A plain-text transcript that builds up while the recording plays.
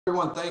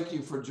Everyone, thank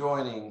you for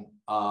joining.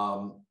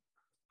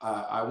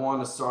 I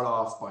want to start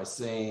off by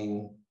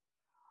saying,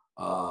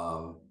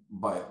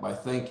 by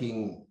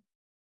thanking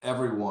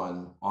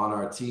everyone on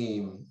our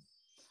team.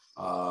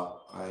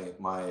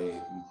 My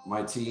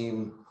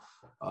team,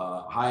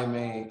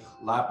 Jaime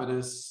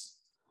Lapidus,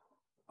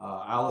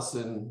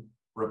 Allison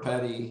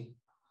Rapetti.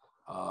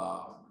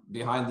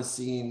 Behind the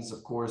scenes,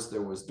 of course,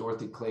 there was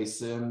Dorothy Clay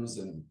Sims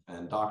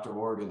and Dr.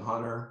 Oregon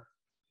Hunter,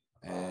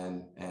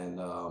 and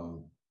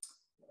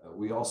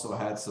we also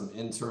had some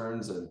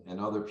interns and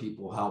other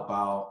people help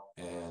out,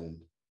 and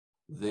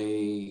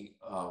they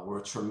were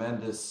a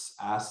tremendous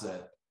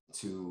asset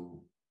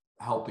to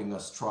helping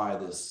us try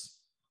this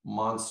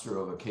monster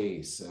of a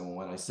case. And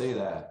when I say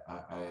that,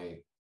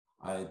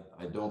 I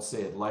don't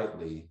say it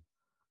lightly,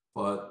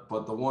 but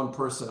the one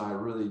person I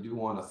really do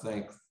want to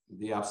thank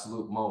the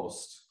absolute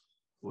most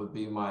would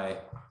be my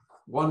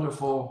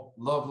wonderful,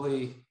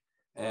 lovely,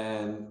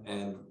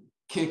 and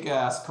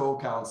kick-ass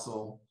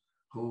co-counsel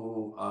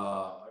who,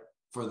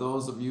 for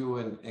those of you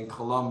in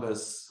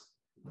Columbus,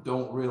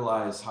 don't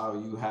realize how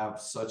you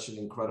have such an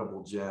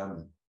incredible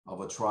gem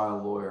of a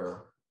trial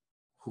lawyer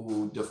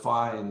who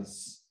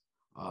defines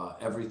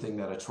everything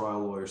that a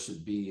trial lawyer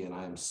should be. And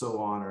I am so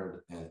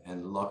honored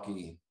and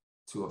lucky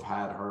to have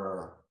had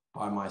her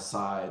by my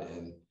side.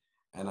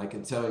 And I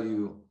can tell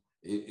you,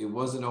 it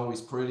wasn't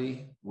always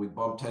pretty. We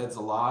bumped heads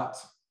a lot,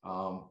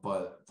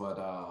 but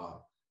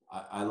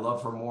I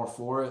love her more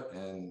for it.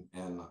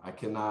 And I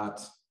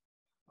cannot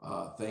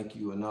thank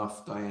you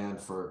enough, Diane,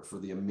 for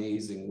the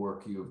amazing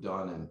work you have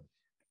done.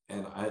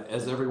 And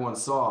as everyone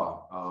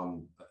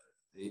saw,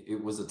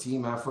 it was a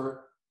team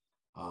effort,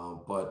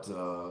 but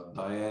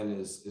Diane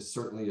is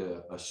certainly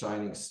a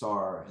shining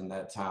star in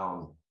that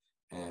town,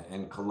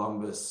 and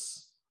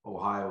Columbus,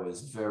 Ohio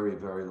is very,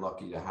 very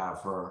lucky to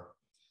have her.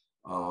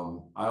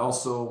 I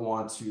also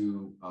want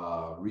to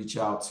reach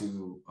out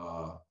to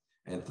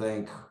and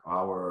thank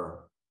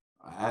our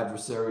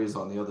adversaries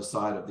on the other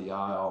side of the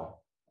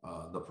aisle,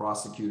 the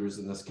prosecutors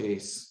in this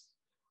case.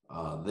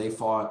 They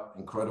fought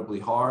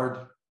incredibly hard.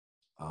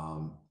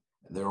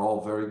 They're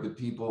all very good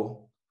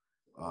people.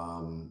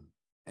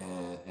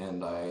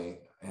 And I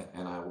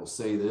will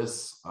say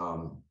this,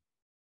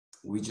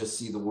 we just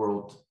see the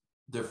world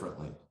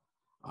differently.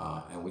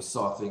 And we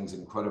saw things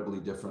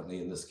incredibly differently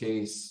in this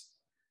case.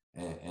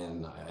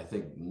 And I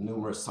think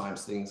numerous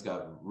times things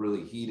got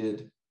really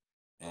heated,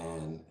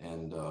 and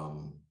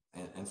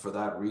for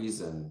that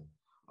reason,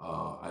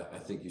 I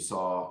think you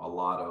saw a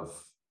lot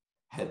of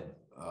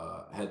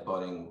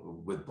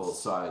headbutting with both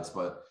sides.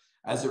 But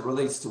as it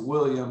relates to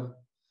William,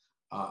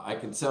 I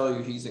can tell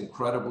you he's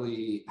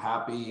incredibly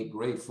happy,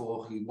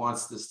 grateful. He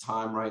wants this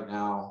time right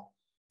now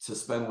to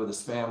spend with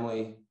his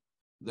family.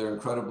 They're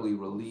incredibly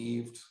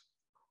relieved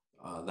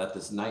that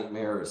this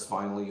nightmare is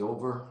finally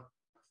over.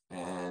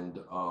 And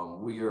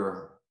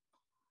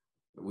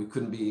we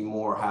couldn't be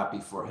more happy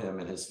for him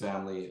and his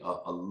family,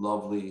 a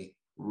lovely,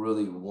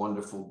 really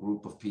wonderful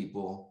group of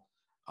people.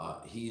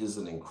 He is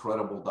an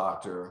incredible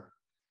doctor,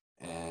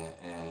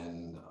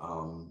 and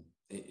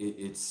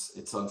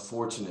it's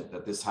unfortunate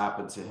that this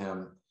happened to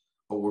him,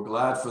 but we're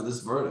glad for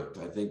this verdict.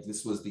 I think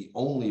this was the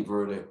only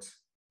verdict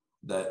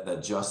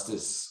that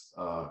justice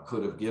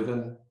could have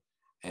given.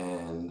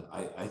 And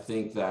I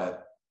think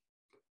that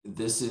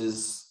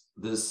this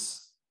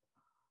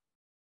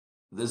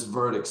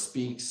verdict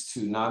speaks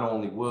to not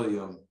only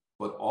William,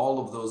 but all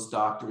of those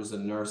doctors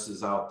and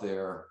nurses out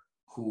there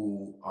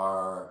who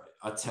are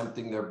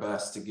attempting their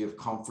best to give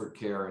comfort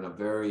care in a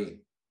very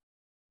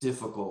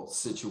difficult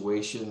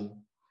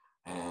situation.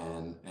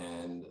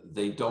 And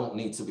they don't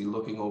need to be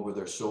looking over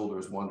their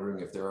shoulders, wondering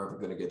if they're ever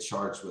going to get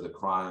charged with a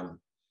crime.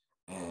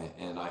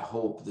 And I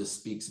hope this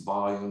speaks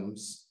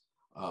volumes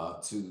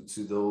to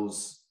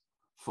those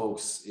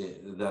folks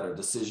that are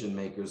decision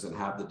makers and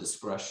have the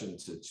discretion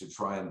to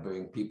try and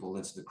bring people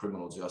into the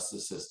criminal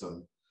justice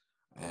system.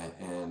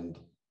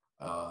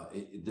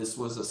 This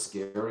was a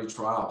scary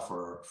trial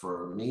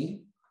for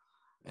me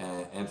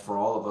and for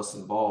all of us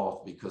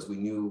involved, because we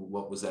knew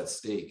what was at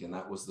stake, and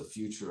that was the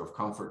future of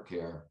comfort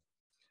care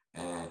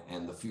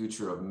and the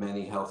future of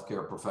many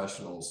healthcare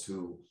professionals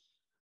who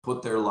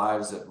put their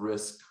lives at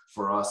risk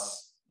for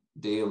us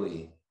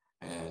daily.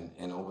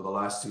 And over the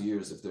last 2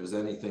 years, if there's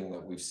anything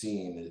that we've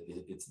seen,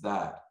 it's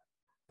that.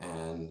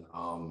 And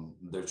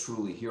they're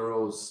truly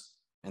heroes,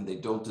 and they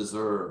don't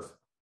deserve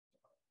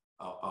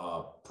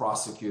a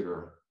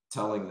prosecutor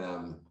telling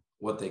them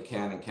what they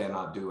can and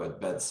cannot do at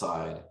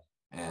bedside,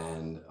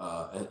 and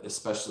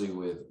especially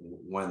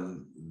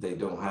when they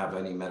don't have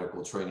any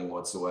medical training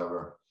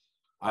whatsoever.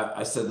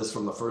 I said this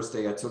from the first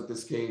day I took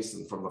this case,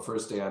 and from the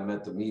first day I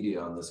met the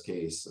media on this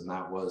case, and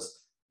that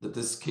was that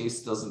this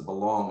case doesn't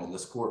belong in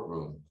this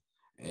courtroom.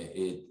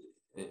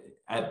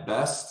 At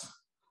best,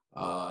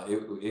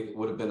 it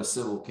would have been a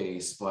civil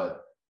case,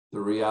 but the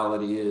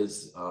reality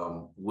is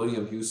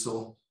William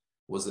Husel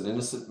was an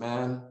innocent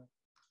man,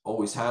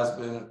 always has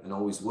been and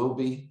always will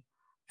be.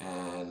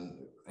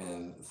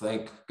 And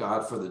thank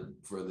God for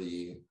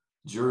the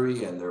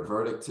jury and their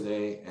verdict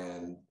today.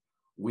 And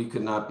we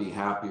could not be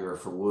happier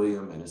for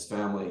William and his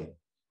family,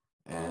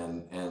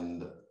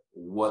 and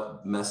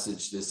what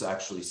message this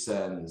actually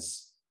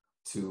sends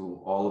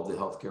to all of the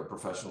healthcare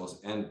professionals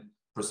and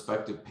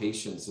prospective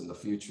patients in the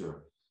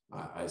future.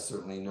 I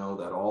certainly know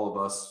that all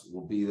of us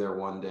will be there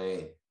one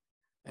day,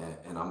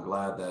 and I'm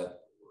glad that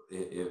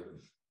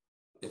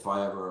if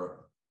I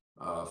ever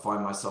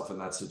find myself in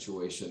that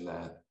situation,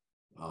 that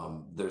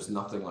there's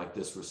nothing like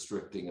this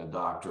restricting a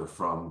doctor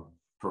from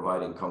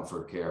providing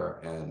comfort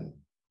care. And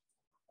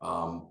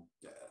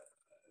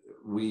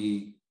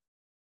we,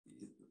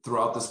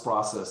 throughout this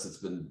process, it's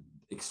been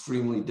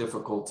extremely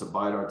difficult to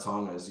bite our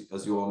tongue.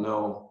 As you all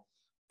know,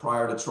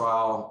 prior to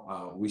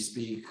trial,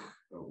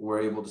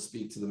 we're able to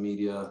speak to the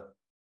media.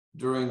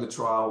 During the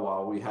trial,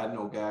 while we had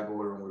no gag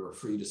order and we were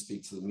free to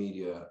speak to the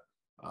media,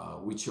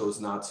 we chose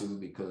not to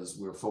because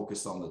we're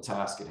focused on the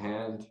task at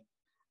hand.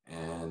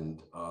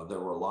 And there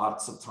were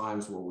lots of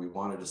times where we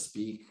wanted to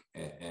speak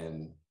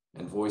and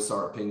voice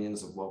our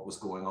opinions of what was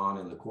going on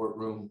in the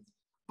courtroom,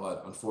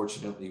 but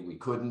unfortunately we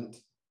couldn't,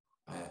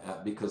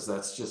 because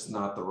that's just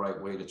not the right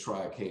way to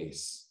try a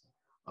case.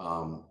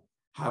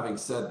 Having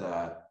said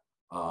that,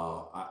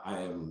 I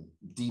am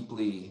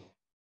deeply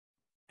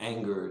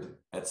angered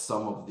at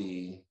some of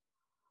the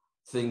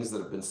things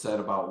that have been said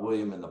about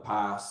William in the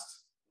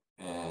past,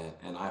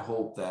 and I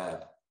hope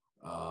that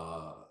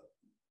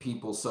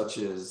people such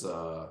as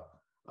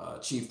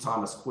Chief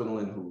Thomas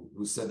Quinlan,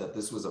 who said that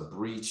this was a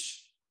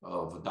breach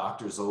of a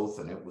doctor's oath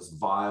and it was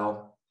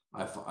vile.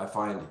 I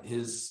find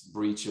his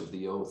breach of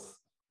the oath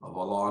of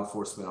a law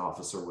enforcement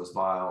officer was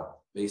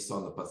vile, based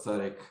on the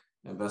pathetic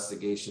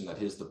investigation that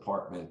his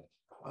department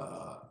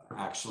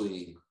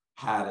actually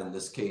had in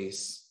this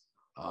case.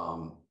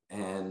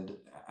 And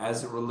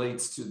as it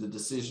relates to the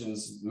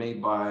decisions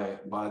made by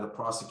the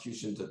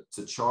prosecution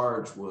to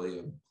charge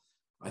William,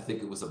 I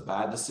think it was a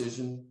bad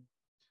decision.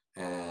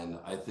 And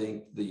I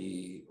think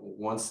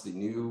once the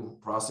new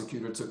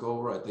prosecutor took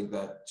over, I think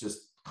that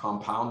just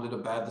compounded a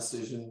bad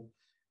decision.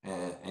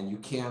 And you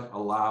can't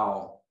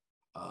allow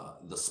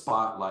the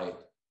spotlight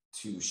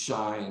to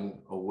shine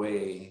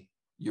away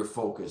your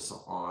focus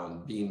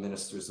on being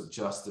ministers of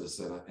justice.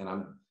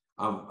 And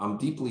I'm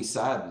deeply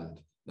saddened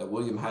that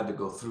William had to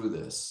go through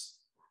this.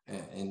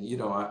 And you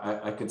know,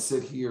 I could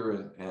sit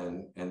here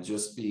and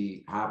just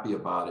be happy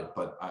about it,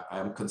 but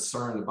I'm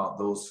concerned about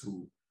those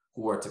who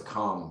are to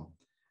come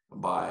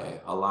by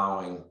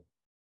allowing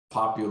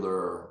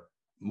popular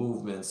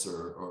movements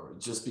or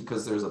just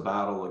because there's a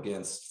battle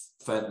against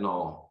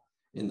fentanyl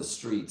in the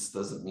streets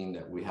doesn't mean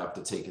that we have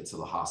to take it to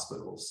the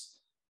hospitals.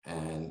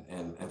 And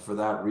for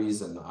that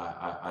reason,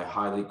 I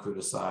highly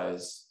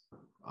criticize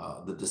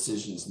the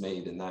decisions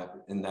made in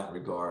that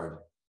regard.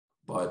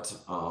 But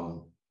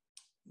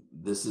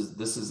this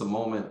is a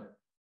moment,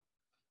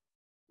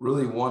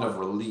 really one of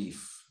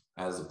relief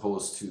as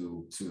opposed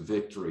to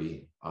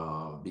victory,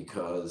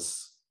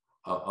 because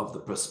of the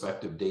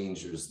prospective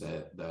dangers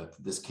that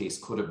this case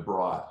could have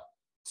brought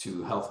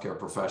to healthcare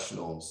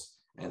professionals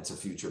and to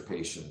future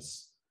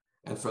patients.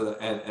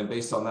 And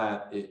based on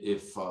that,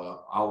 if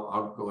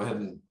I'll go ahead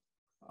and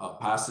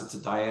pass it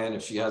to Diane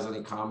if she has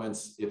any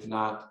comments. If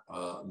not,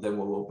 then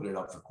we'll open it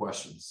up for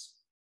questions.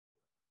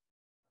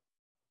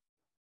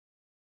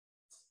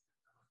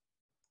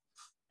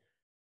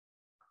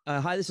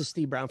 Hi, this is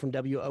Steve Brown from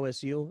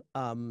WOSU.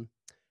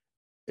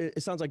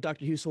 It sounds like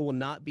Dr. Husel will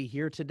not be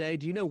here today.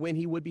 Do you know when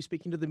he would be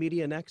speaking to the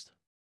media next,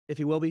 if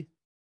he will be?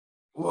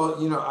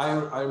 Well, you know,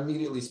 I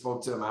immediately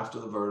spoke to him after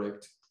the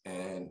verdict,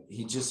 and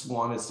he just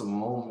wanted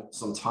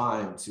some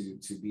time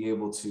to be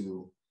able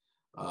to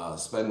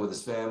spend with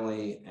his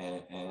family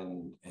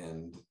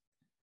and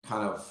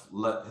kind of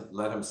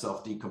let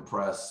himself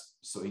decompress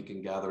so he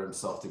can gather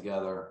himself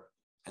together.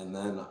 And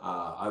then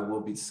I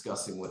will be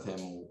discussing with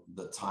him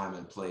the have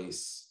and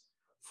place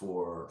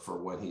for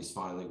when he's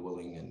finally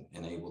willing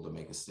and able to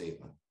make a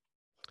statement.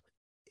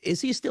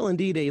 Is he still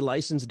indeed a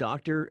licensed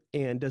doctor,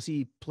 and does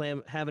he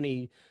have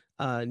any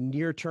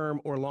near-term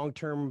or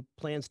long-term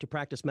plans to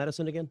practice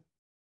medicine again?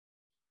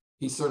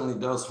 He certainly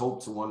does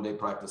hope to one day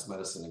practice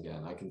medicine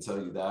again. I can tell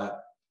you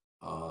that.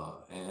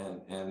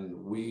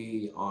 And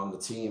we on the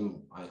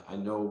team, I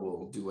know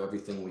will do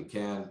everything we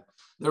can.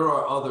 There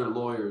are other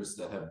lawyers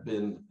that have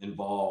been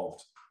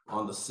involved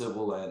on the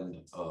civil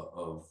end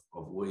of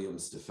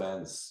William's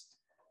defense.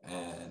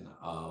 And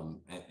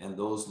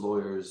those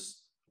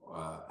lawyers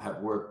have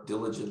worked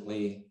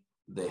diligently.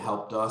 They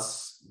helped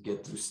us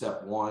get through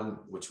step one,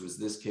 which was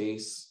this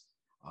case.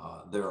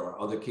 There are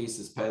other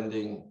cases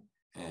pending,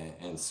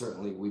 and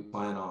certainly we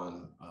plan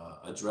on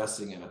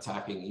addressing and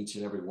attacking each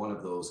and every one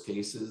of those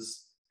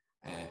cases,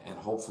 and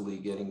hopefully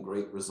getting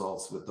great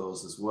results with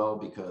those as well,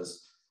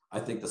 because I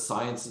think the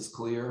science is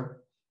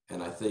clear,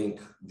 and I think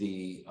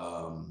the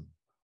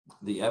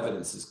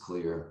evidence is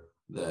clear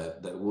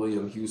that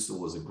William Husel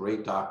was a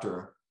great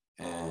doctor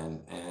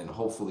and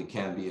hopefully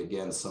can be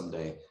again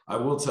someday. I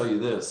will tell you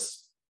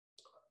this,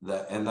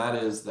 that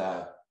is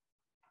that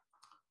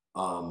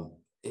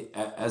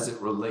as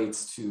it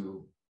relates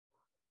to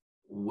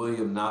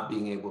William not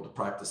being able to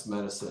practice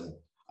medicine,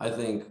 I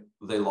think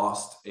they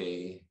lost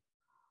a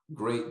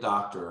great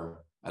doctor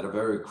at a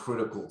very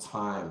critical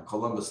time.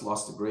 Columbus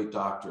lost a great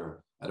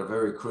doctor at a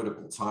very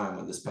critical time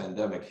when this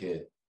pandemic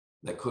hit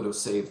that could have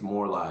saved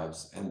more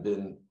lives and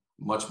been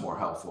much more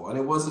helpful. And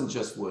it wasn't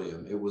just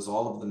William, it was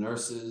all of the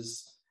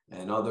nurses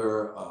and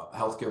other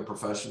healthcare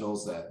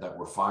professionals that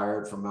were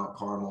fired from Mount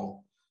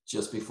Carmel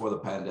just before the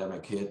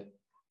pandemic hit.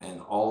 And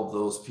all of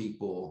those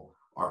people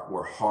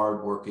were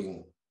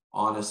hardworking,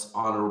 honest,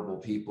 honorable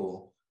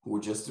people who were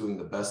just doing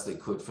the best they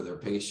could for their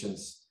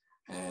patients.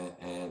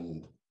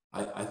 And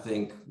I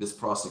think this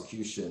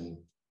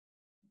prosecution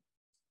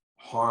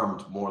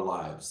harmed more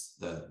lives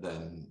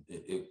than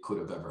it could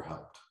have ever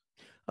helped.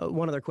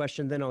 One other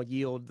question, then I'll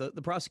yield.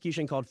 The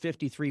prosecution called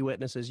 53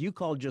 witnesses. You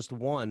called just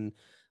one.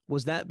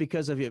 Was that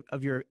because of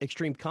your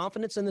extreme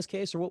confidence in this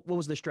case, or what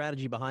was the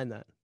strategy behind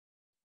that?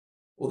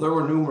 Well, there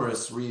were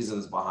numerous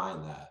reasons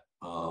behind that.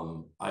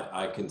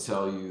 I can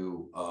tell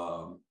you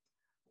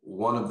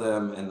one of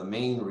them, and the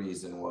main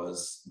reason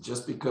was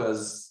just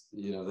because,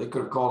 they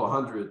could have called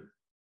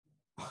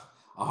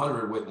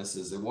 100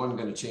 witnesses. It wasn't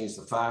going to change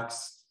the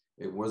facts.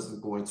 It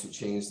wasn't going to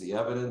change the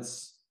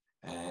evidence.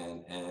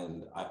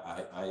 And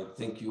I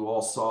think you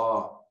all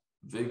saw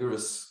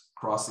vigorous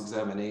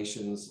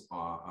cross-examinations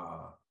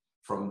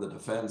from the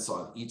defense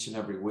on each and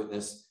every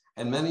witness.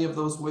 And many of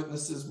those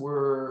witnesses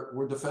were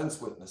defense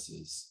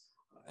witnesses.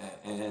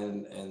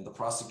 And the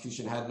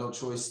prosecution had no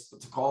choice but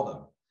to call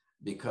them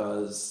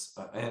because,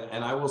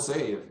 and I will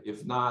say,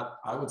 if not,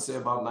 I would say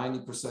about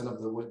 90%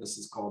 of the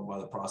witnesses called by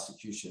the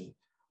prosecution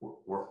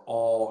were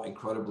all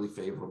incredibly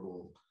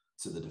favorable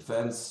to the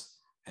defense,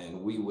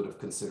 and we would have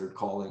considered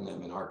calling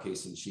them in our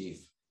case in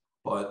chief.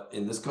 But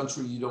in this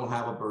country, you don't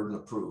have a burden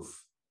of proof.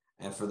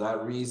 And for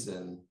that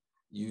reason,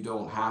 you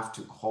don't have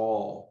to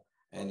call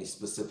any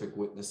specific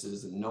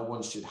witnesses, and no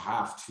one should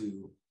have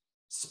to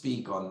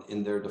speak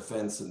in their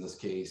defense in this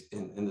case,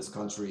 in this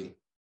country,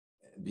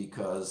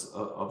 because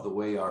of the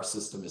way our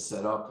system is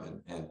set up.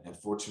 And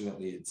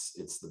fortunately,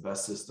 it's the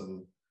best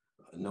system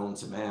known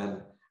to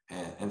man.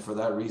 And for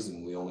that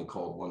reason, we only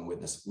called one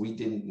witness. We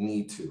didn't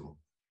need to.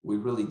 We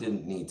really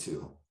didn't need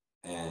to.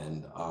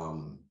 And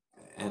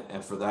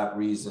for that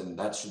reason,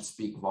 that should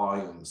speak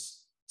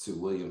volumes to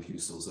William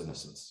Husel's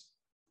innocence.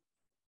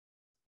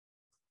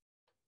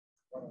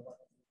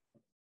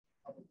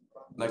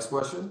 Next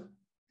question.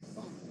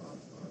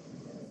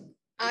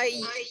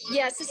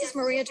 Yes, this is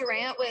Maria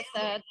Durant with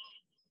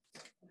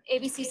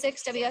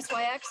ABC6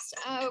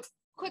 WSYX.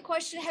 Quick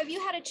question, have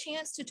you had a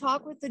chance to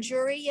talk with the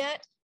jury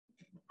yet?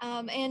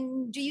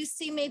 And do you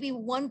see maybe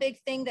one big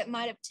thing that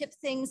might have tipped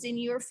things in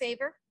your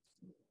favor?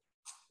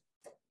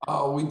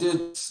 We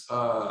did.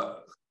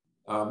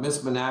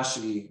 Ms.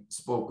 Menashe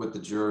spoke with the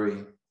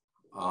jury.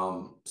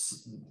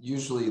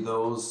 Usually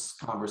those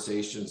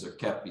conversations are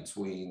kept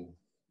between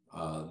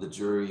the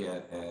jury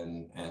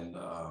and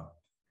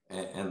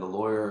the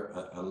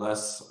lawyer,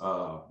 unless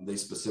they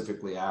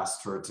specifically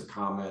asked her to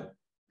comment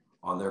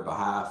on their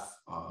behalf,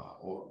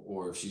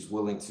 or if she's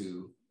willing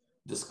to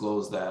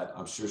disclose that,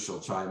 I'm sure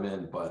she'll chime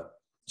in. But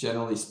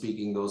generally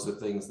speaking, those are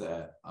things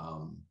that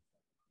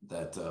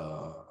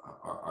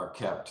are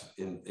kept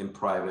in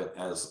private,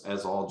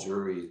 as all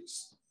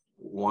juries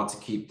want to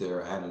keep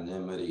their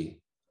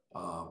anonymity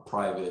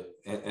private,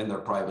 and their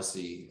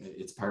privacy.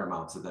 It's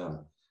paramount to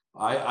them.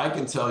 I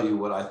can tell you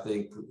what I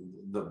think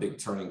the big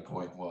turning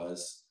point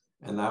was,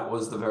 and that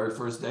was the very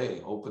first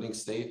day, opening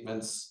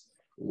statements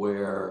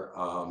where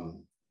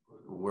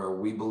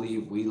we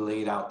believe we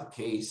laid out the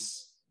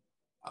case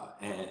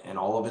and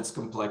all of its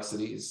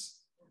complexities.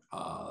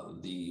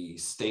 The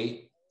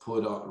state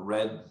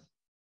read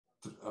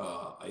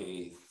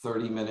a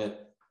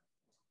 30-minute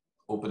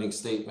opening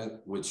statement,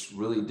 which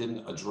really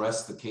didn't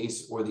address the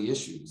case or the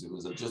issues. It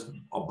was just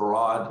a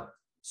broad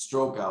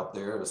stroke out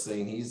there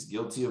saying he's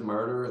guilty of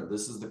murder and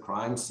this is the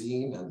crime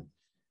scene, and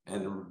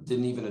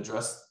didn't even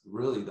address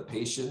really the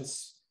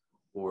patients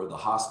or the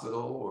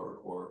hospital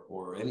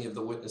or any of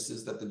the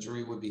witnesses that the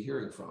jury would be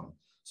hearing from.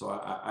 So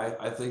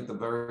I think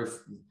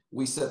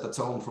we set the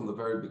tone from the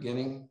very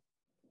beginning.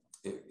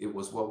 It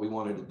was what we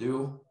wanted to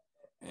do.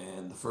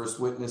 And the first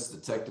witness,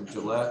 Detective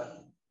Gillette,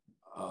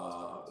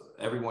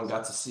 everyone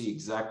got to see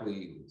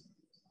exactly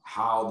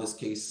how this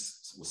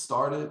case was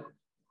started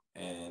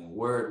and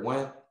where it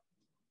went,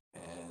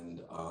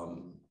 and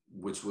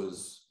which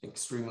was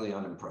extremely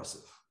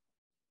unimpressive.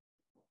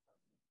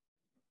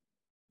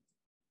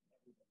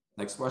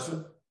 Next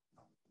question.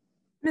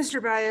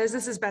 Mr. Baez,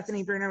 this is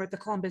Bethany Bruner with the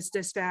Columbus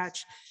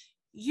Dispatch.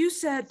 You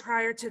said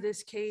prior to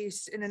this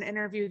case in an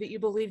interview that you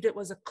believed it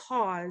was a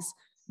cause,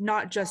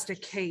 not just a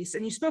case.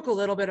 And you spoke a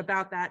little bit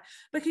about that,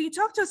 but can you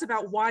talk to us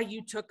about why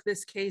you took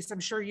this case? I'm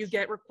sure you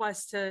get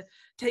requests to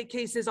take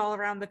cases all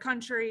around the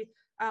country.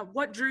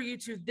 What drew you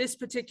to this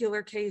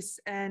particular case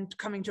and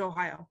coming to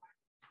Ohio?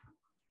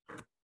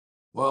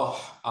 Well,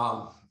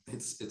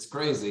 it's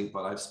crazy,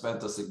 but I've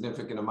spent a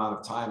significant amount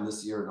of time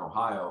this year in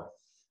Ohio.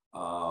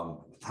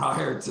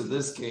 Prior to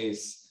this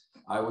case,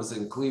 I was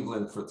in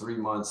Cleveland for 3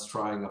 months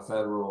trying a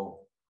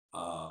federal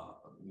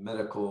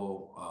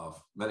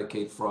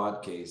Medicaid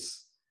fraud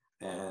case.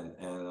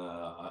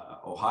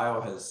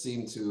 Ohio has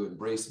seemed to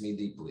embrace me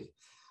deeply.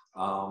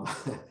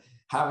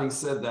 Having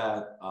said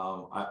that,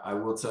 I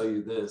will tell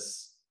you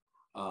this.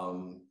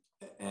 And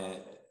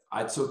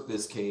I took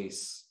this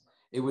case.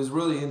 It was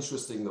really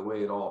interesting the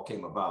way it all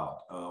came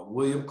about.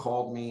 William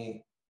called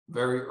me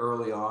very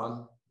early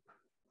on.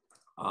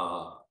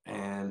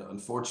 And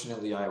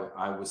unfortunately,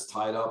 I was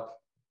tied up.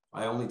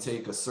 I only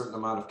take a certain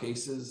amount of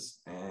cases,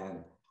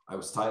 and I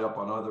was tied up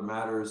on other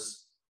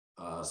matters,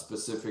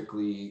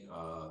 specifically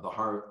the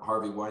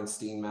Harvey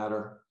Weinstein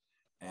matter.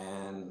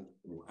 And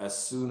as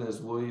soon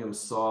as William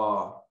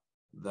saw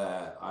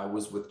that I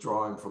was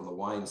withdrawing from the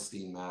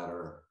Weinstein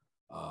matter,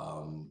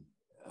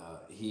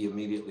 he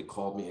immediately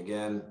called me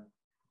again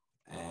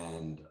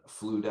and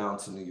flew down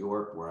to New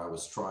York, where I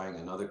was trying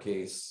another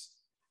case.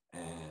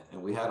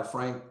 And we had a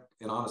frank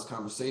and honest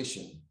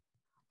conversation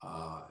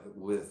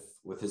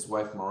with his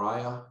wife,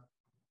 Mariah.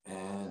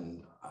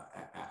 And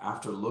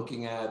after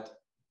looking at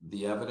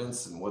the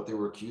evidence and what they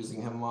were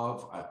accusing him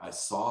of, I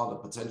saw the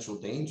potential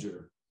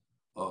danger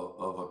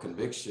of a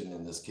conviction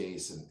in this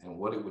case, and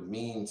what it would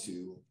mean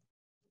to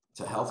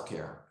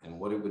healthcare and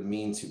what it would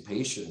mean to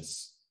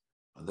patients.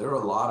 There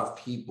are a lot of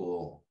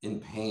people in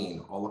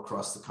pain all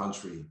across the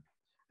country,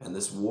 and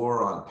this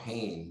war on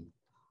pain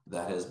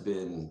that has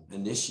been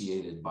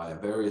initiated by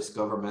various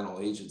governmental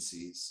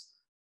agencies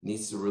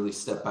needs to really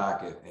step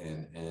back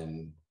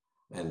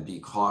and be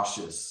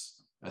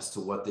cautious as to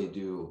what they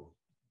do.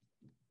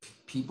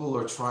 People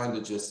are trying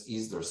to just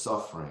ease their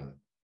suffering.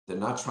 They're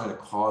not trying to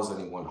cause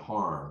anyone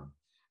harm.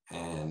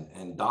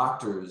 And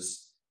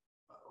doctors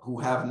who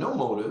have no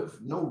motive,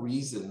 no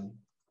reason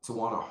to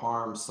want to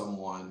harm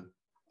someone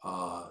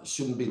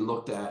shouldn't be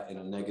looked at in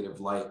a negative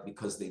light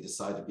because they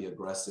decide to be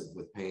aggressive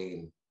with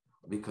pain,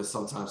 because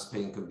sometimes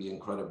pain can be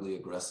incredibly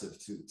aggressive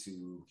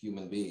to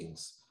human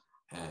beings.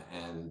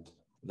 And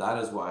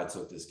that is why I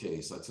took this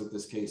case. I took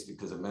this case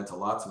because it meant a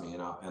lot to me,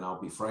 and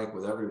I'll be frank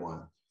with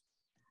everyone.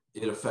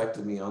 It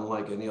affected me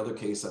unlike any other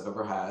case I've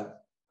ever had.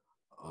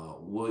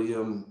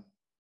 William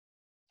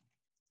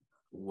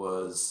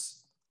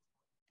was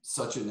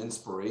such an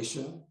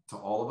inspiration to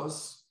all of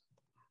us,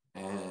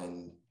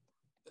 and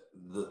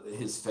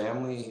his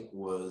family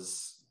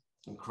was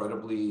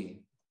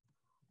incredibly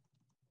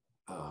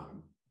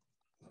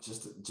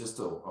just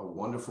a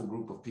wonderful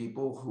group of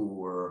people who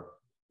were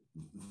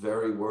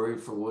very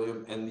worried for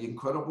William, and the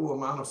incredible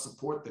amount of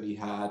support that he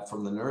had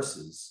from the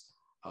nurses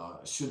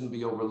shouldn't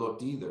be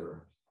overlooked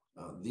either.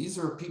 These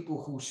are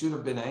people who should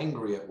have been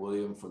angry at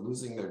William for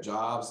losing their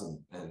jobs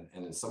and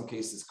in some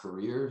cases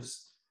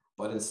careers,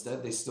 but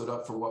instead they stood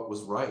up for what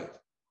was right.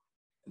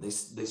 They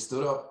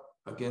stood up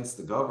against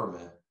the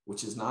government,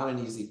 which is not an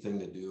easy thing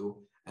to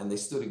do, and they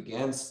stood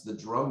against the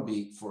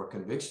drumbeat for a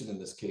conviction in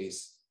this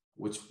case,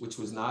 which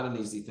was not an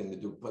easy thing to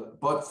do,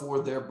 but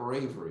for their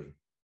bravery,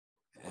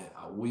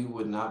 we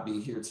would not be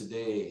here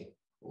today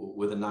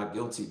with a not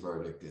guilty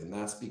verdict. And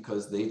that's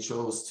because they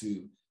chose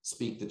to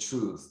speak the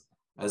truth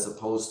as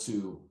opposed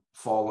to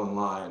fall in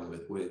line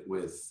with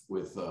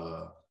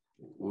the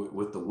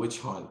witch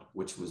hunt,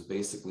 which was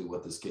basically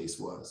what this case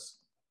was.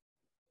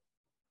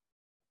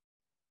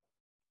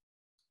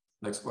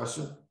 Next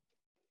question.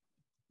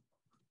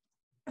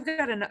 I've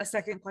got a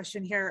second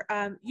question here.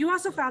 You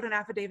also filed an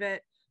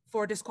affidavit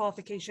for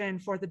disqualification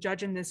for the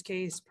judge in this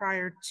case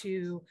prior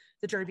to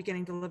the jury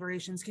beginning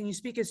deliberations. Can you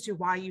speak as to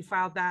why you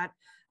filed that,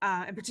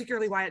 and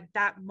particularly why at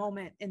that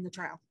moment in the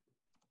trial?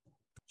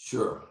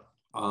 Sure.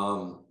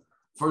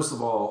 First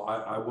of all,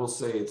 I will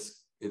say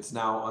it's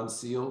now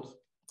unsealed,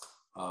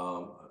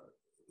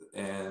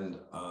 and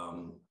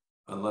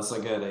unless I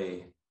get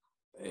a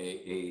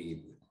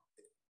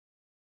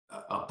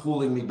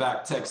pulling me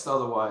back text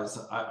otherwise,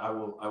 I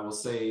will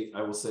say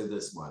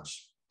this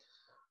much.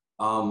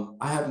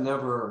 I have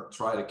never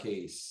tried a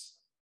case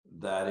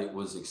that it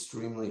was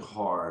extremely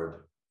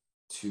hard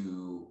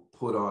to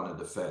put on a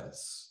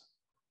defense.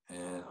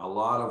 And a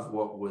lot of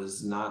what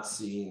was not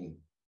seen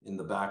in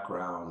the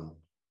background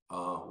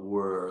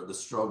were the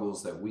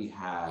struggles that we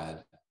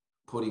had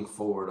putting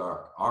forward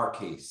our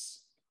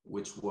case,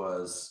 which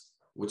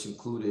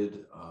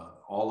included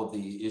all of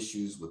the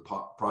issues with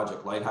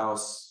Project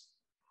Lighthouse,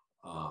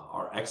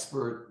 our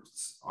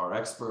experts,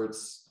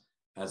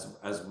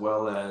 as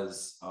well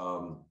as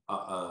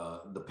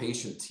the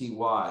patient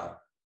TY,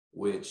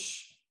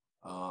 which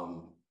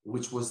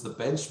was the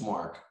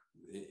benchmark.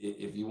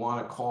 If you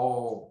want to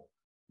call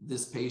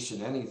this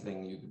patient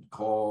anything, you could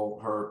call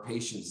her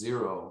patient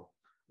zero,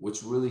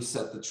 which really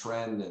set the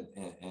trend.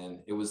 And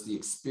it was the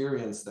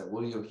experience that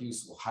William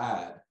Husel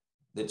had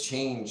that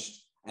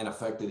changed and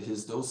affected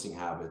his dosing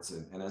habits.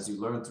 And as you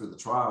learn through the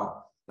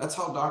trial, that's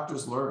how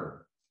doctors learn.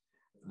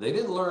 They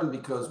didn't learn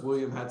because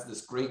William had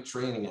this great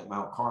training at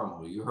Mount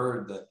Carmel. You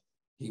heard that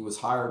he was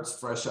hired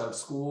fresh out of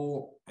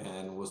school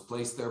and was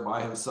placed there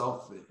by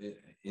himself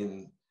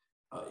in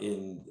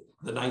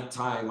the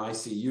nighttime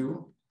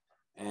ICU,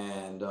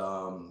 and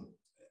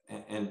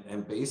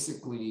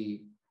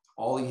basically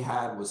all he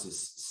had was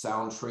his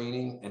sound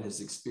training and his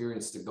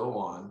experience to go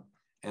on.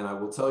 And I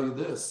will tell you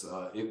this: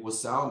 it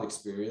was sound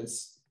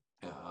experience,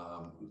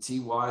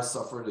 TY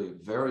suffered a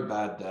very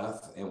bad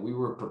death, and we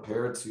were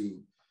prepared to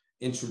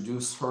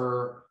introduce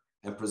her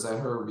and present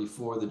her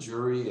before the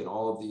jury and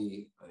all of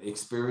the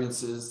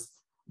experiences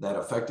that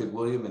affected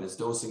William and his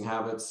dosing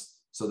habits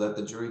so that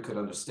the jury could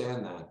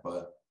understand that.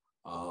 But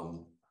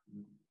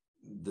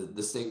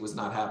the state was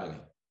not having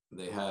it.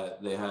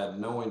 They had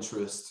no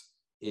interest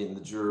in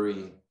the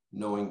jury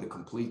knowing the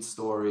complete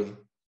story.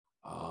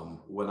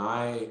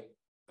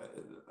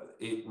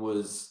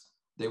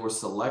 They were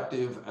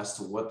selective as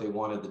to what they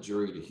wanted the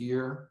jury to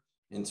hear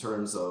in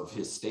terms of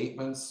his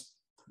statements.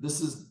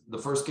 This is the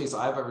first case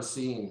I've ever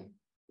seen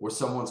where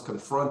someone's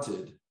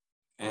confronted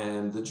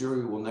and the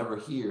jury will never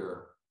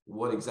hear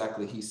what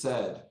exactly he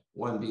said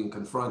when being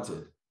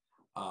confronted,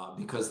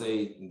 because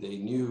they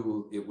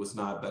knew it was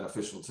not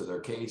beneficial to their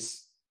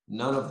case.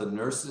 None of the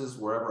nurses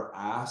were ever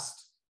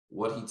asked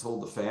what he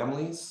told the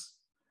families.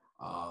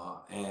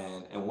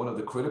 And one of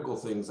the critical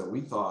things that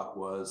we thought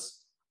was,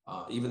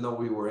 even though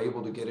we were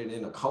able to get it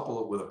in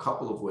with a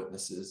couple of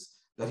witnesses,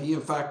 that he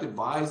in fact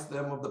advised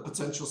them of the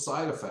potential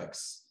side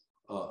effects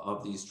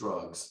of these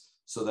drugs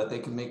so that they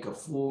can make a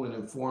full and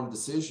informed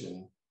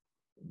decision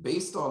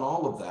based on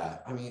all of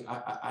that. I mean,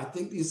 I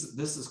think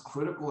this is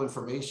critical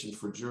information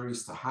for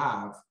juries to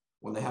have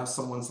when they have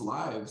someone's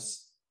life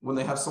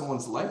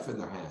in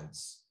their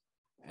hands.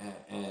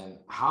 And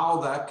how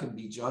that could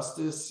be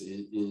justice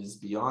is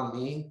beyond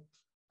me.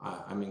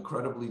 I'm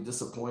incredibly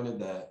disappointed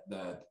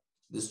that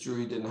this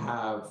jury didn't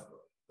have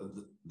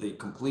the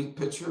complete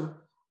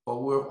picture, but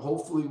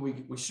hopefully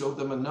we showed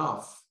them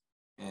enough,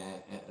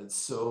 and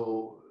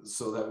so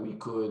that we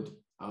could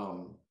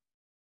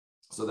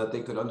so that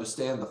they could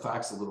understand the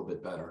facts a little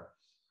bit better.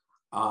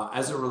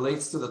 As it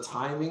relates to the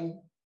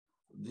timing,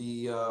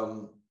 the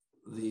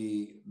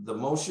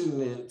motion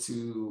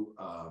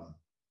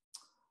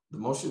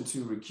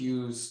to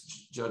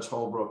recuse Judge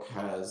Holbrook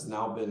has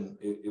now been,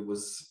 it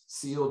was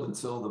sealed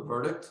until the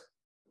verdict.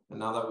 And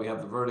now that we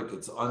have the verdict,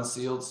 it's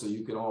unsealed so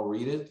you can all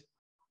read it.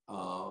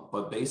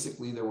 But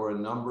basically there were a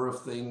number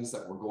of things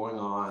that were going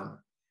on,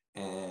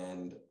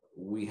 and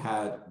we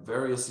had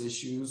various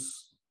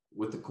issues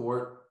with the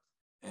court,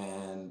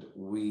 and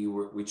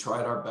we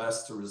tried our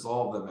best to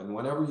resolve them. And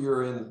whenever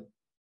you're in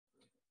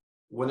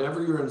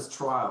this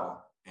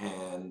trial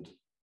and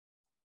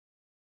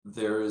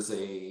there is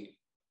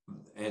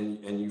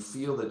and you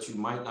feel that you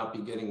might not be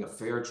getting a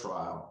fair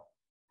trial,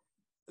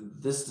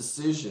 this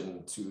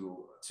decision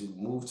to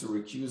move to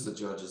recuse the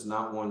judge is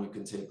not one you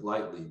can take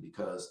lightly,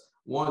 because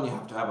one, you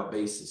have to have a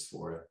basis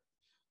for it.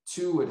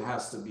 Two, it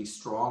has to be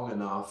strong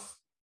enough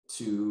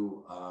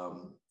to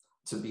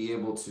be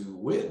able to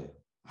win.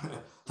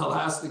 The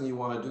last thing you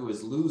want to do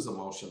is lose a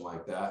motion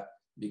like that,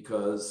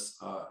 because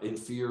in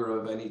fear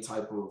of any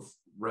type of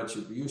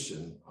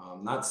retribution.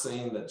 I'm not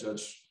saying that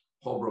Judge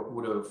Holbrook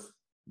would have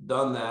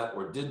done that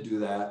or did do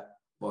that,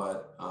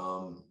 but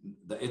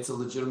it's a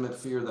legitimate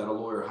fear that a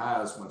lawyer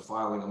has when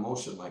filing a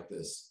motion like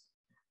this.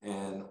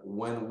 And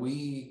when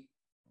we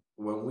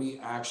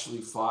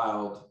actually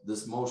filed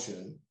this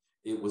motion,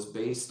 it was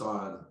based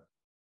on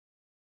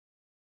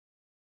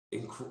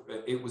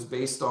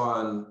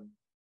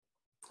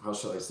how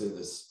shall I say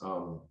this,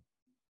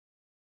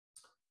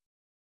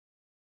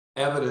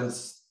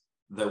 evidence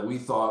that we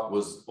thought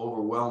was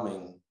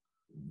overwhelming,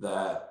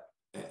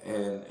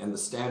 and the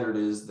standard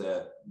is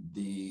that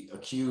the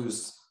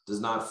accused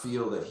does not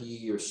feel that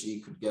he or she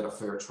could get a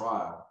fair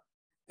trial.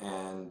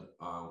 And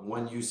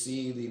when you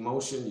see the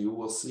motion, you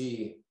will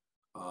see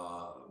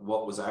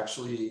what was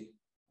actually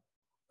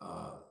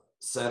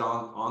said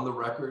on the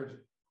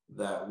record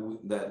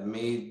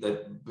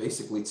that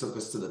basically took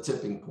us to the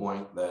tipping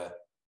point that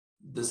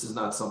this is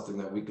not something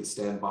that we could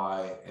stand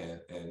by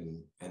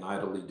and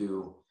idly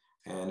do.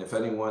 And if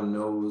anyone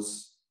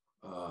knows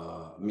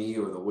me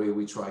or the way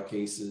we try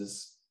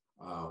cases,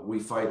 we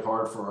fight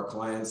hard for our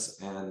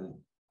clients, and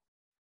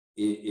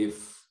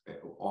if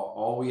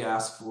all we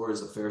ask for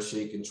is a fair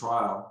shake in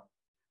trial,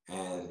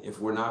 and if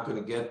we're not going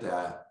to get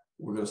that,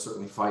 we're going to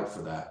certainly fight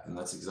for that. And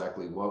that's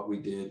exactly what we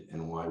did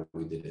and why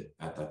we did it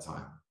at that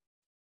time.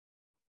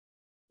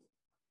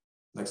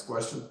 Next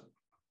question.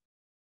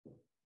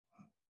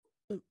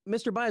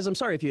 Mr. Baez, I'm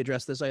sorry if you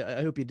addressed this.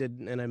 I hope you did,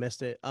 and I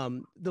missed it.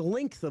 The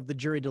length of the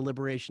jury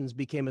deliberations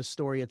became a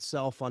story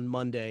itself on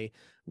Monday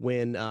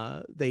when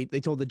they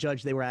told the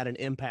judge they were at an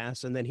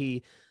impasse, and then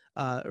he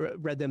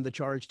read them the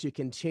charge to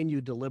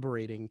continue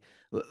deliberating.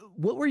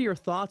 What were your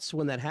thoughts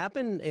when that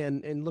happened?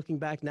 And looking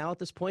back now at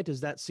this point,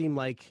 does that seem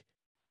like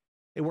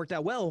it worked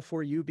out well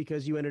for you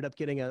because you ended up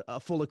getting a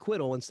full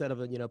acquittal instead of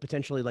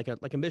potentially like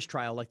a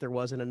mistrial like there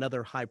was in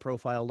another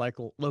high-profile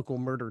local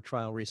murder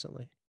trial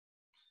recently?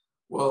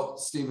 Well,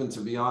 Stephen, to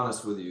be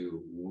honest with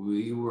you,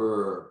 we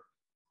were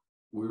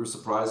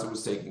surprised it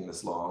was taking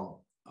this long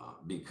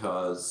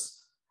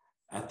because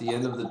at the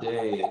end of the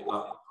day,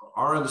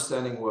 our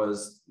understanding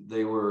was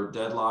they were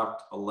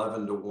deadlocked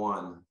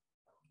 11-1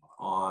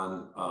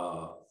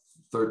 on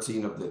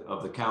 13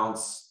 of the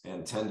counts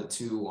and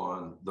 10-2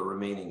 on the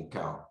remaining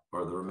count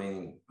or the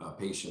remaining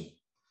patient.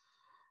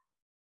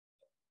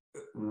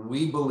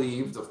 we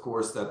believed, of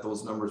course, that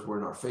those numbers were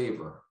in our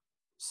favor.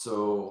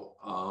 So,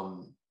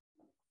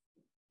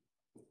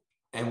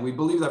 and we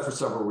believe that for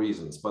several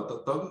reasons, but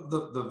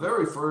the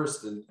very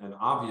first and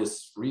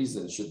obvious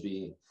reason should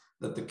be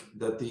that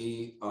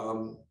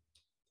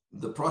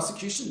the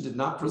prosecution did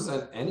not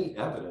present any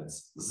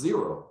evidence,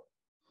 zero,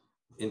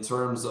 in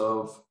terms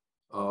of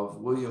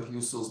William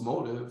Husel's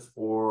motive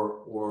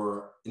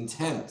or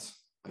intent,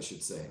 I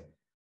should say.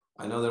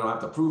 I know they don't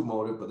have to prove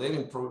motive, but they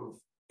didn't prove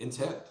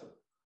intent.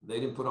 They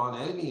didn't put on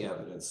any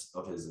evidence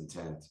of his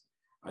intent.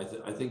 I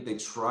think they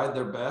tried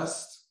their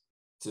best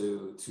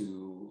to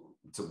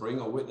bring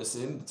a witness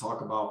in to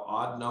talk about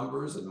odd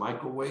numbers and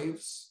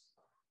microwaves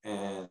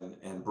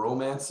and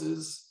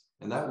bromances,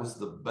 and that was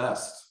the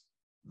best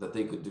that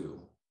they could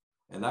do.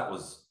 And that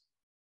was,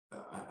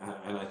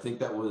 and I think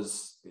that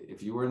was,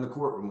 if you were in the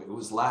courtroom, it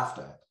was laughed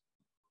at.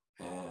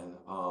 And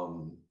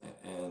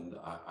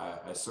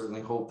I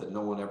certainly hope that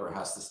no one ever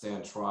has to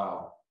stand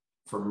trial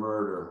for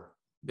murder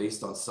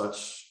based on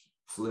such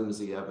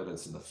flimsy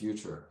evidence in the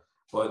future.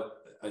 But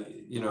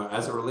you know,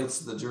 as it relates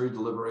to the jury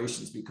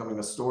deliberations becoming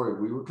a story,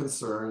 we were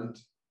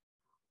concerned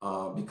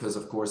because,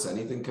 of course,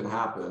 anything can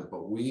happen.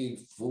 But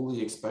we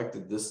fully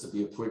expected this to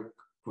be a quick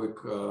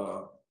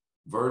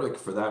verdict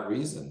for that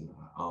reason.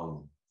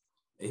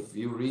 If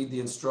you read the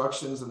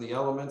instructions and the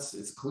elements,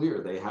 it's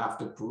clear they have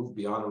to prove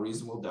beyond a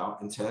reasonable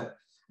doubt intent.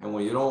 And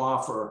when you don't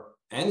offer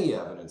any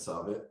evidence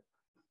of it,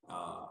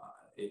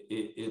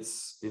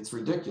 it's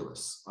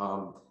ridiculous.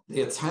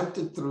 They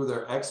attempted through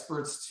their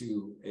experts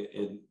to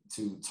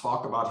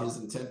talk about his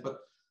intent, but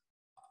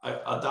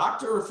a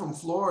doctor from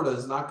Florida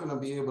is not going to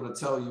be able to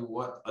tell you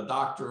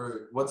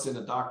what's in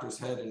a doctor's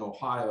head in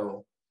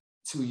Ohio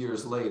 2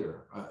 years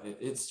later.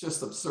 It's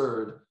just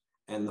absurd.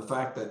 And the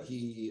fact that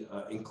he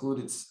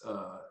included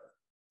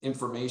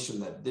information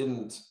that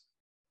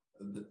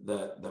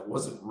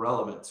wasn't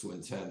relevant to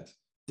intent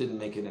didn't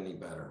make it any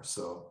better.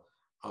 So,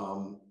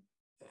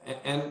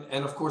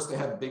 and of course they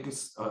had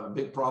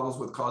big problems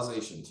with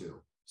causation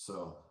too.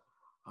 So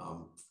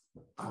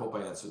I hope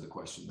I answered the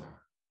question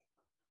there.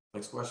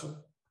 Next question.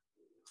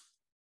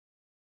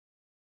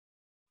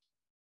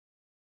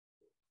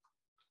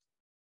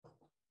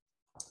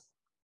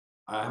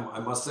 I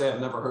must say I've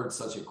never heard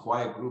such a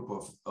quiet group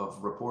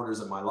of reporters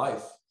in my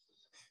life.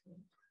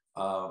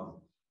 Jose,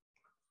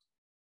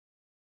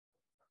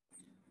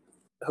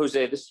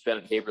 this is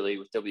Bennett Haverly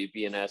with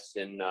WBNS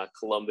in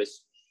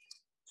Columbus.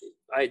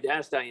 I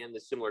asked Diane the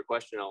similar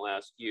question I'll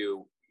ask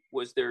you.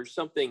 Was there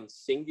something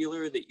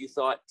singular that you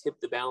thought tipped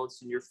the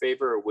balance in your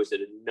favor, or was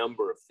it a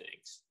number of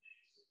things?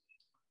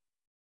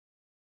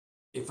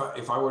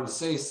 If I were to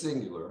say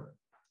singular,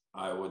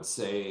 I would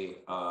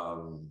say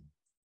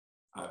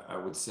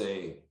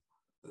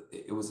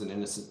it was an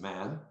innocent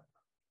man.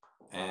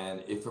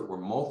 And if it were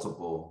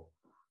multiple,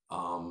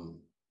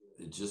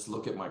 just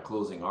look at my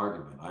closing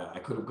argument. I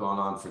could have gone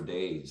on for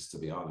days, to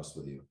be honest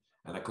with you.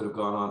 And I could have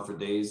gone on for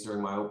days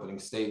during my opening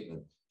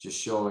statement, just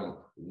showing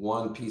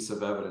one piece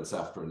of evidence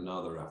after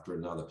another, after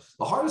another.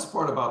 The hardest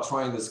part about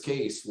trying this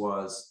case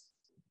was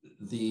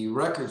the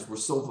records were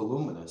so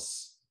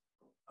voluminous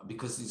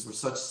because these were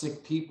such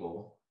sick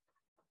people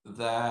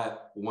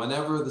that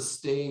whenever the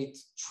state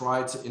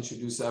tried to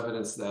introduce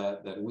evidence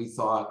that we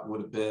thought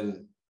would have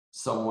been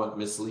somewhat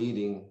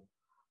misleading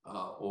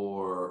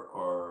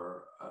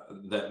or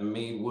that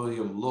made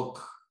William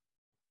look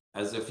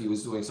as if he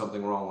was doing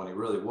something wrong when he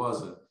really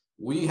wasn't,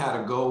 we had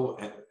to go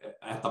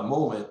at the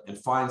moment and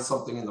find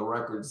something in the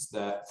records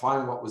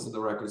find what was in the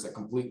records that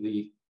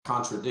completely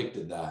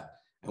contradicted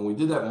that. And we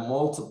did that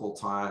multiple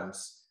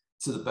times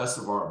to the best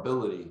of our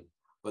ability.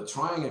 But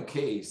trying a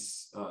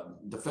case,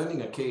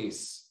 defending a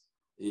case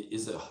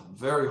is a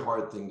very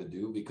hard thing to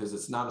do because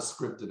it's not a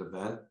scripted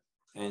event,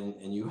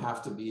 and you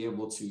have to be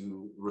able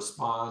to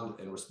respond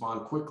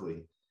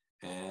quickly.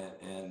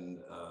 And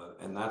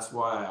that's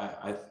why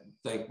I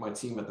thank my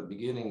team at the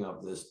beginning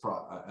of this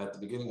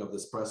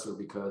presser,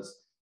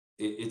 because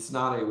it's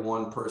not a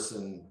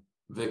one-person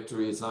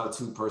victory. It's not a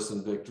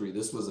two-person victory.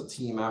 This was a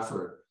team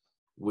effort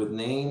with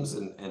names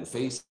and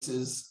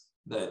faces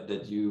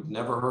that you've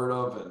never heard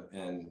of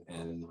and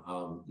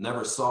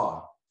never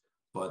saw.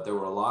 But there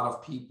were a lot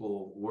of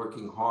people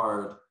working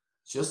hard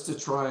just to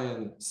try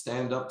and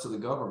stand up to the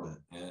government.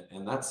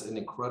 And that's an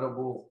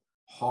incredible,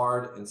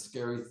 hard and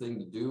scary thing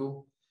to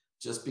do.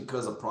 Just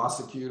because a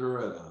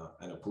prosecutor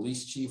and a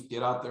police chief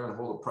get out there and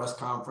hold a press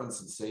conference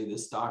and say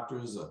this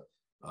doctor's a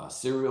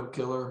serial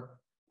killer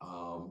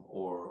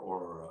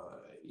or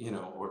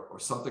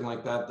something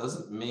like that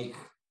doesn't make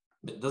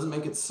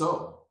it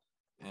so.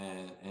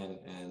 And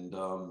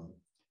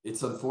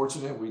it's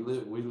unfortunate. We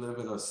live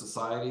in a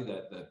society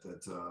that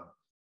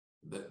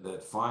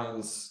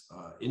finds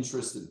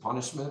interest in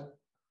punishment,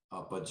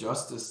 but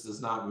justice does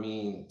not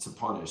mean to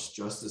punish.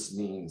 Justice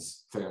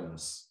means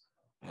fairness,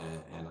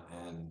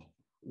 and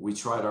we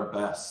tried our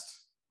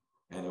best,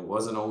 and it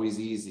wasn't always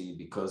easy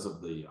because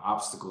of the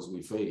obstacles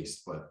we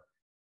faced. But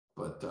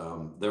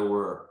there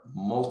were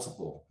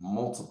multiple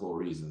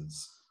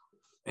reasons,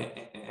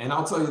 and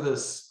I'll tell you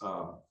this.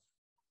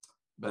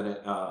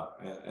 But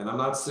and I'm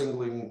not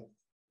singling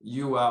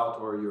you out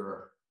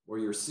or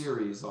your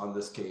series on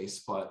this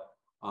case, but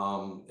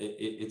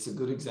it's a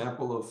good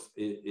example of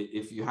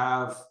if you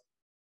have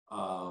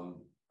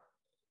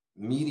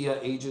media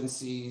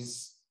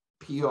agencies,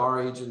 PR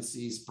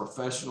agencies,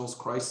 professionals,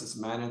 crisis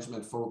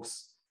management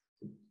folks,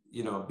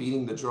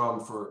 beating the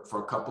drum for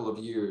a couple of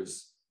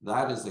years,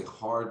 that is a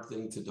hard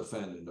thing to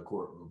defend in the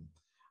courtroom.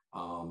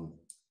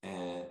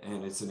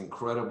 And it's an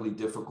incredibly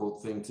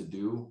difficult thing to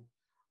do,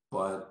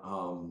 but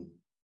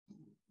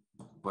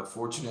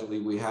fortunately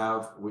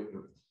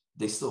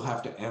they still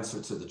have to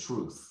answer to the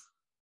truth.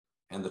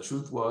 And the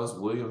truth was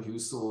William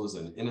Husel is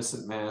an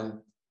innocent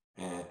man,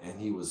 and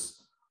he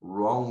was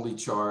wrongly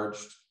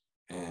charged,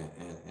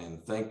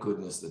 and thank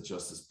goodness that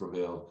justice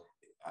prevailed.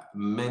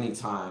 Many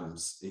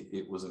times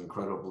it was an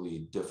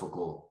incredibly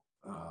difficult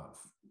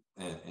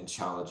and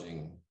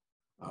challenging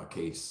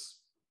case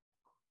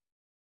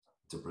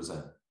to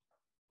present.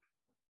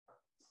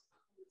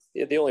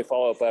 Yeah, the only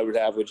follow-up I would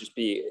have would just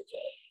be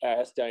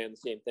ask Diane the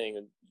same thing.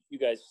 And you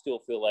guys still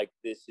feel like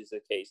this is a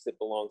case that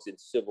belongs in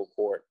civil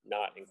court,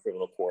 not in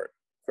criminal court,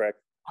 correct?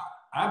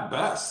 At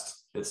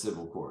best, it's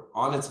civil court.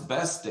 On its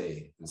best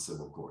day in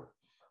civil court.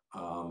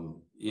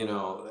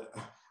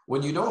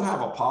 When you don't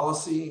have a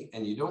policy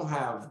and you don't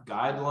have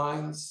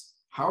guidelines,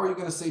 how are you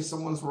going to say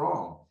someone's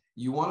wrong?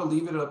 You want to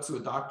leave it up to a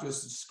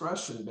doctor's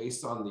discretion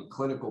based on the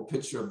clinical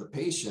picture of the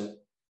patient.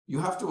 You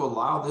have to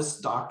allow this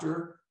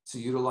doctor to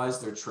utilize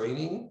their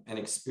training and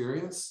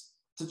experience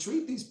to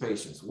treat these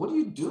patients. What are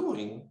you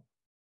doing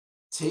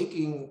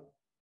taking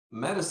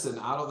medicine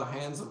out of the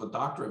hands of a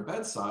doctor at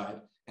bedside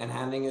and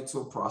handing it to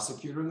a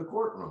prosecutor in the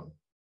courtroom?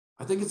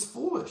 I think it's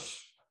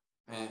foolish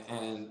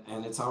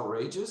and it's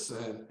outrageous.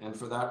 And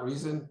for that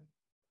reason,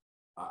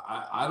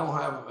 I don't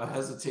have a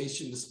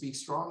hesitation to speak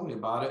strongly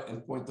about it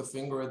and point the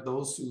finger at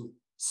those who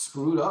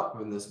screwed up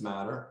in this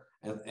matter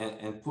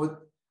and put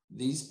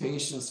these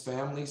patients'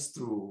 families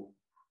through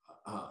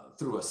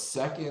a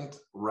second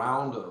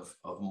round of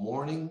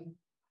mourning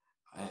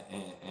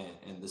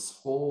and this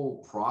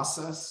whole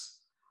process.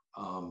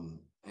 I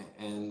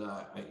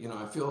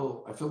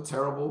feel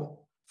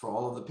terrible for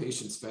all of the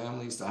patients'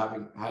 families to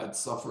having had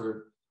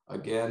suffered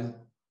again,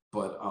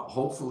 but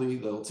hopefully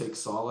they'll take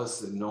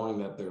solace in knowing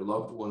that their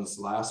loved ones'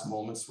 last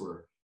moments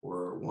were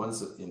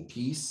ones in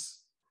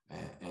peace,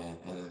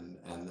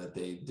 and that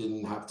they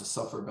didn't have to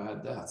suffer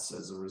bad deaths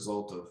as a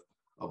result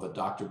of a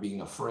doctor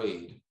being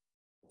afraid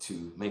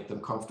to make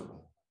them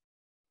comfortable.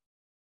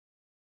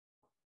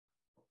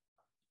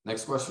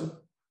 Next question.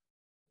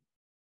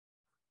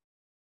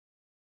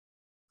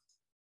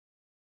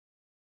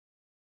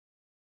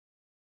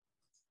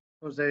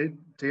 Jose,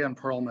 Dan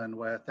Perlman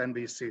with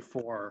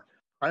NBC4.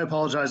 I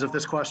apologize if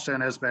this question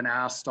has been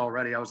asked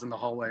already. I was in the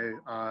hallway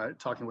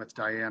talking with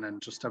Diane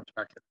and just stepped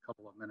back a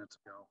couple of minutes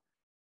ago.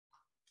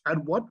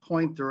 At what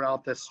point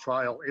throughout this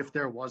trial, if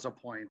there was a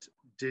point,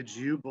 did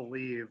you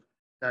believe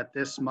that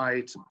this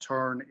might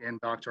turn in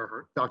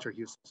Dr.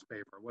 Husel's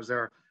favor? Was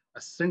there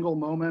a single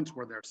moment?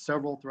 Were there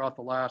several throughout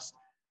the last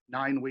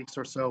 9 weeks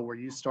or so where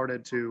you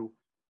started to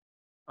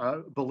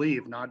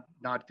believe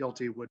not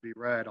guilty would be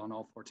read on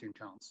all 14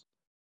 counts?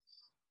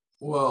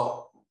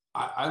 Well,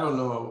 I don't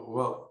know.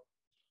 Well,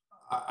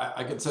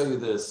 I can tell you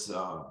this,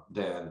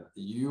 Dan.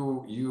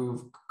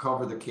 You've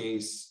covered the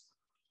case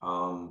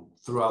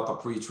throughout the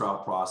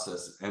pretrial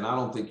process, and I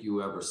don't think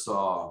you ever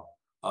saw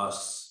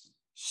us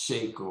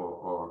shake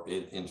or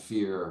in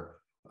fear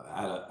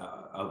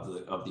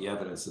of the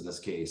evidence in this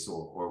case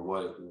or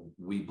what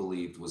we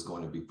believed was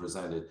going to be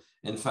presented.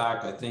 In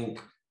fact, I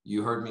think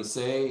you heard me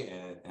say,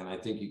 and I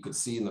think you could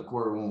see in the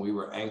courtroom, we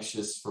were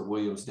anxious for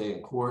William's day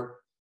in court.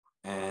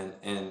 And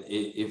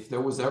if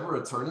there was ever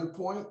a turning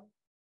point,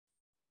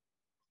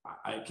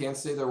 I can't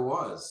say there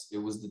was. It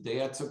was the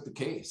day I took the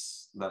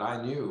case that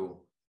I knew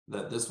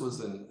that this was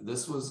an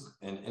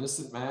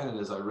innocent man. And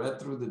as I read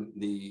through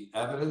the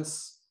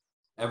evidence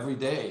every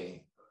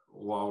day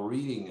while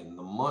reading, and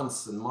the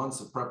months and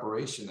months of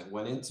preparation that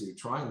went into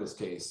trying this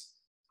case,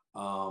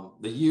 the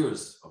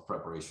years of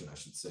preparation, I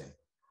should say,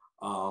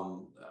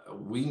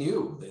 we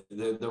knew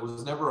that there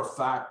was never a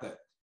fact that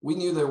we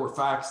knew there were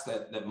facts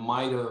that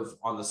might have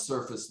on the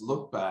surface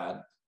looked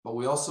bad, but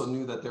we also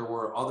knew that there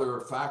were other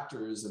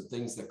factors and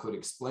things that could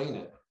explain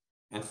it.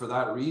 And for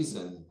that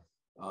reason,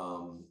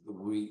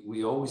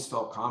 we always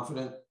felt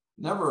confident,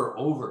 never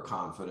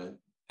overconfident,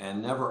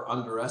 and never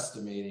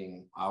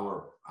underestimating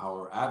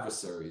our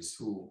adversaries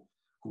who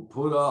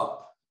put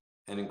up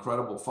an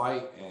incredible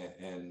fight.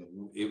 And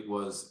it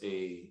was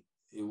a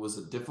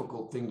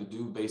difficult thing to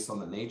do based on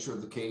the nature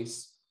of the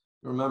case.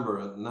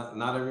 Remember,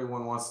 not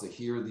everyone wants to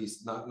hear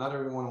these, not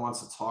everyone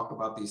wants to talk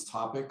about these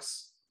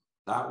topics.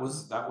 That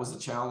was a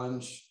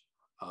challenge.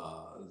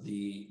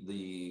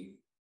 The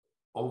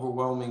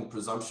overwhelming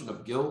presumption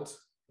of guilt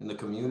in the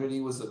community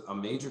was a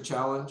major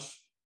challenge.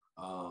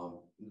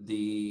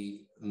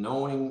 The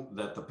knowing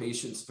that the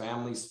patient's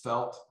families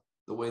felt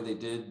the way they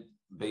did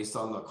based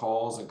on the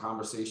calls and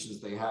conversations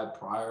they had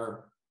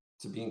prior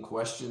to being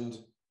questioned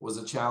was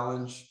a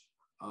challenge.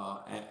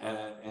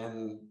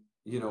 And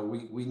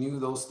we knew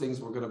those things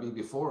were going to be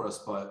before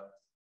us, but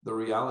the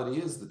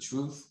reality is the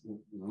truth.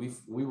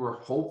 We were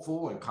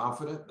hopeful and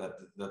confident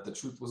that the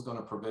truth was going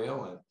to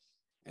prevail,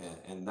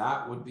 and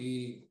that would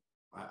be.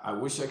 I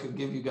wish I could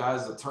give you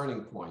guys a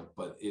turning point,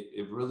 but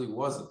it really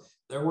wasn't.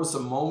 There were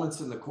some moments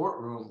in the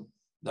courtroom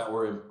that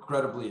were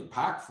incredibly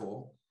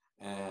impactful,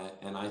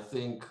 and I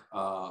think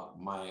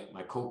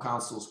my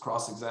co-counsel's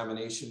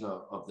cross-examination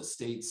of the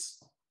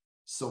state's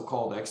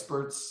so-called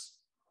experts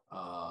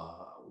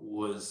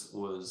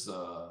was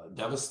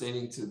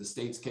devastating to the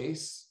state's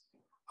case.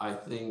 I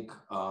think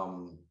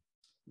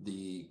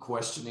the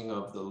questioning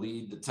of the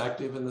lead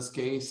detective in this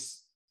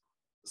case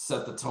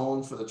set the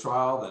tone for the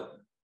trial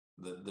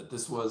that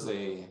this was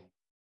a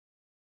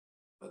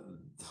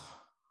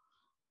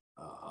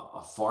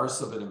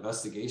farce of an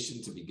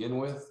investigation to begin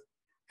with.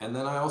 And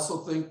then I also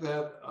think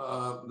that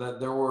that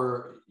there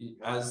were,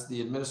 as the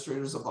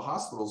administrators of the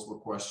hospitals were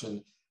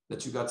questioned,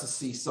 that you got to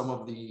see some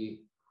of the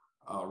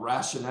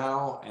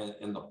rationale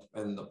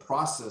and the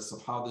process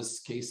of how this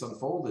case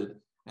unfolded.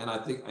 And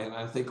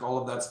I think all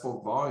of that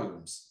spoke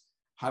volumes.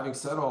 Having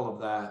said all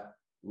of that,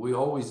 we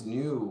always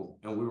knew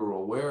and we were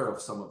aware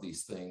of some of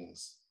these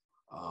things.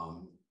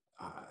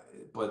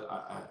 But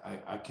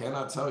I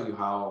cannot tell you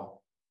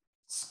how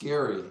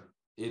scary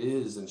it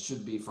is and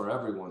should be for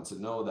everyone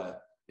to know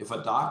that if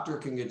a doctor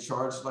can get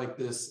charged like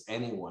this,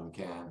 anyone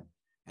can.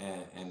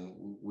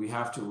 And we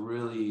have to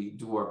really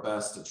do our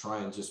best to try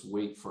and just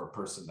wait for a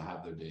person to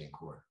have their day in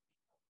court.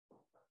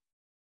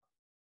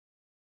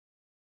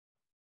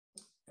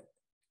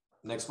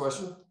 Next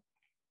question.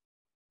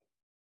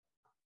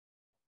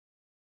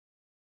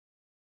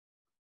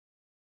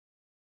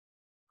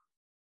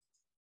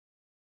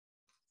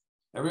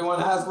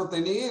 Everyone has what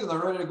they need and they're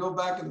ready to go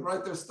back and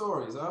write their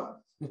stories, huh?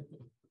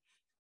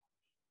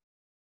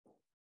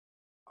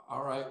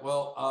 All right,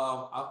 well,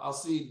 I'll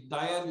see.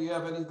 Diane, do you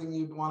have anything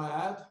you'd want to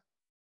add?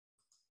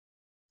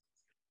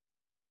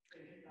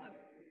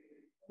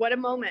 What a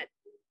moment.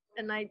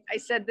 And I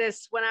said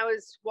this when I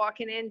was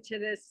walking into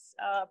this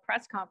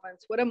press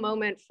conference, what a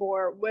moment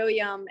for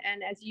William.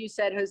 And as you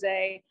said,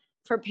 Jose,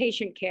 for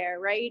patient care,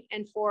 right?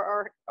 And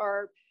for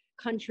our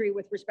country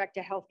with respect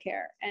to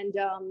healthcare. And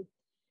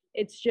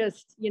it's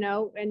just,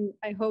 and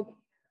I hope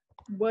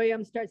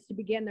William starts to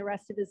begin the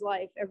rest of his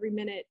life. Every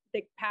minute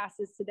that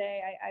passes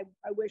today, I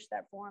wish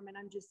that for him, and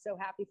I'm just so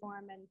happy for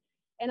him.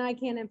 And I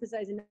can't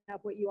emphasize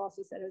enough what you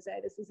also said,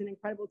 Jose. This was an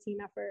incredible team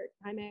effort.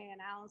 Jaime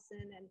and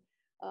Allison, and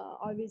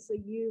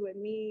obviously you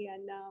and me,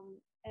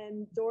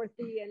 and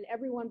Dorothy, and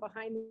everyone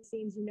behind the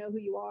scenes. You know who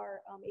you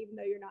are, even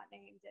though you're not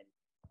named. And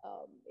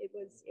it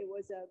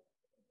was a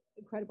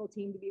incredible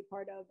team to be a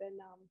part of. And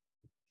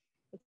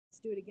let's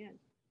do it again.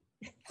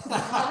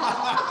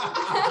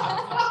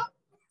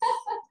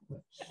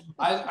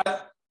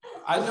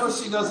 I know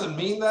she doesn't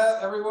mean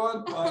that,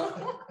 everyone,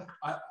 but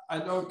I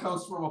know it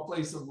comes from a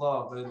place of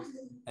love,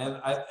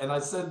 and I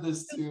said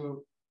this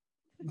to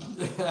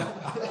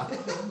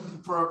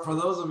for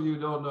those of you who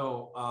don't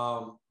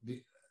know,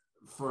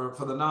 for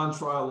the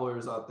non-trial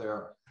lawyers out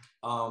there,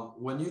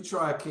 when you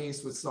try a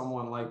case with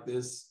someone like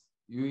this,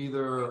 you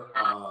either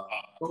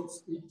don't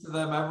speak to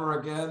them ever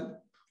again,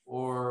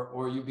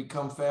 or you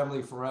become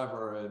family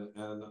forever.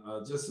 And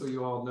just so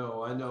you all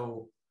know, I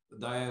know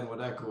Diane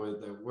would echo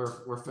it, that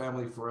we're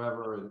family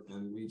forever,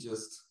 and we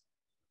just,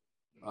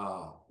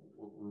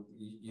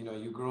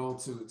 you grow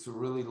to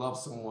really love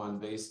someone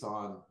based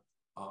on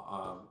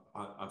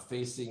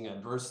facing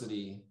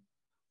adversity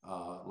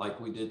like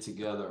we did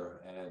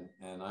together.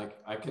 And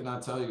I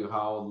cannot tell you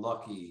how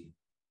lucky,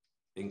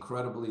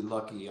 incredibly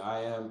lucky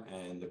I am,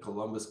 and the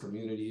Columbus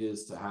community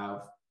is to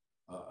have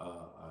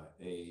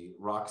a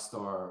rock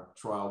star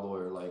trial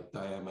lawyer like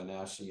Diane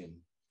Menashe. And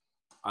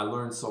I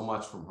learned so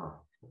much from her.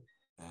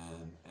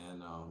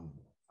 And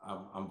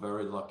I'm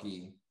very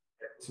lucky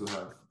to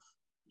have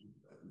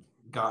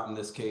gotten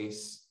this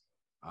case.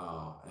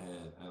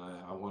 And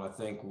I want to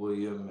thank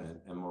William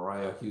and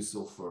Mariah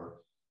Husel for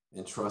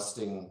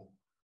entrusting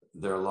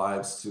their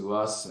lives to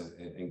us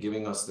and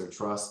giving us their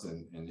trust.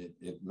 And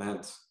it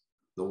meant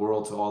the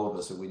world to all of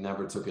us, and we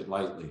never took it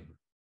lightly.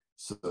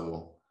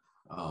 So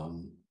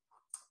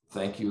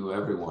thank you,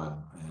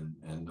 everyone.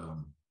 And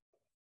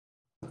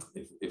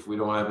if we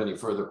don't have any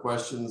further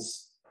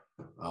questions,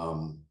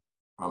 I'm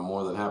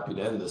more than happy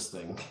to end this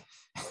thing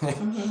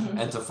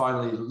and to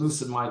finally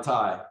loosen my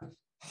tie.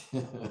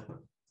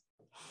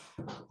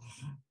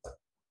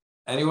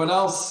 Anyone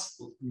else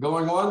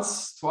going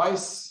once,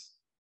 twice?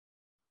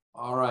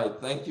 All right,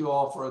 thank you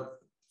all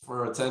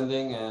for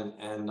attending, and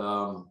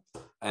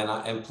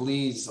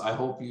please, I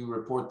hope you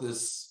report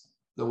this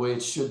the way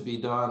it should be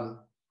done,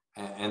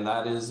 and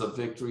that is a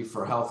victory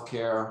for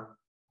healthcare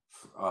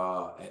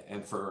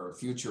and for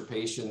future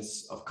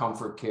patients of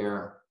Comfort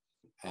Care,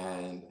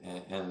 and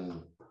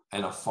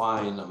a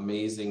fine,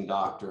 amazing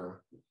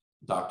doctor,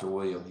 Dr.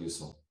 William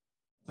Husel.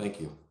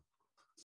 Thank you.